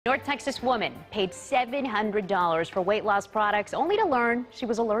North Texas woman paid $700 for weight loss products only to learn she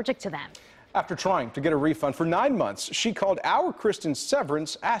was allergic to them. After trying to get a refund for 9 months, she called our Kristen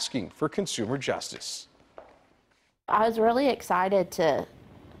Severance asking for consumer justice. I was really excited to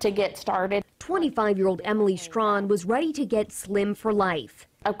get started. 25-year-old Emily Strawn was ready to get slim for life.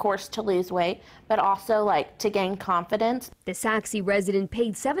 Of course, to lose weight, but also to gain confidence. The Saxe resident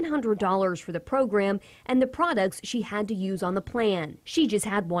paid $700 for the program and the products she had to use on the plan. She just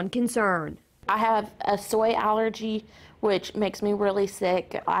had one concern. I have a soy allergy, which makes me really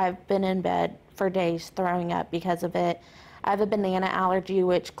sick. I've been in bed for days throwing up because of it. I have a banana allergy,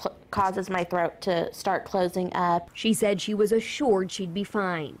 which causes my throat to start closing up. She said she was assured she'd be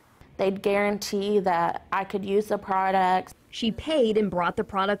fine. They'd guarantee that I could use the products. She paid and brought the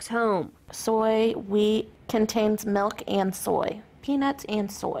products home. Soy, wheat, contains milk and soy, peanuts and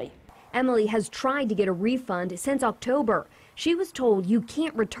soy. Emily has tried to get a refund since October. She was told you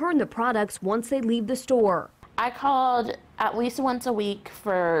can't return the products once they leave the store. I called at least once a week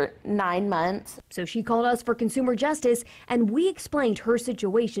for 9 months. So she called us for consumer justice, and we explained her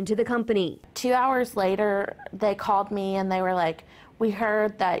situation to the company. 2 hours later, they called me and they were like, "We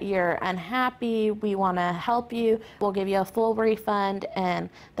heard that you're unhappy. We want to help you. We'll give you a full refund." And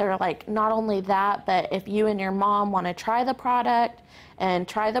they're like, not only that, but if you and your mom want to try the product and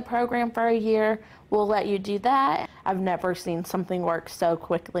try the program for a year, we'll let you do that. I've never seen something work so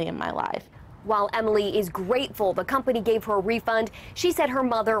quickly in my life. While Emily is grateful the company gave her a refund, she said her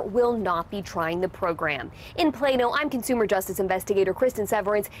mother will not be trying the program. In Plano, I'm consumer justice investigator Kristen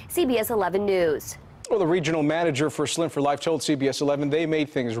Severance, CBS 11 News. Well, the regional manager for Slim for Life told CBS 11 they made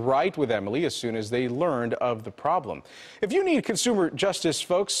things right with Emily as soon as they learned of the problem. If you need consumer justice,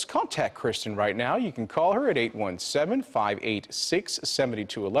 folks, contact Kristen right now. You can call her at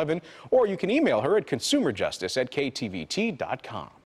 817-586-7211, or you can email her at consumerjustice@ktvt.com.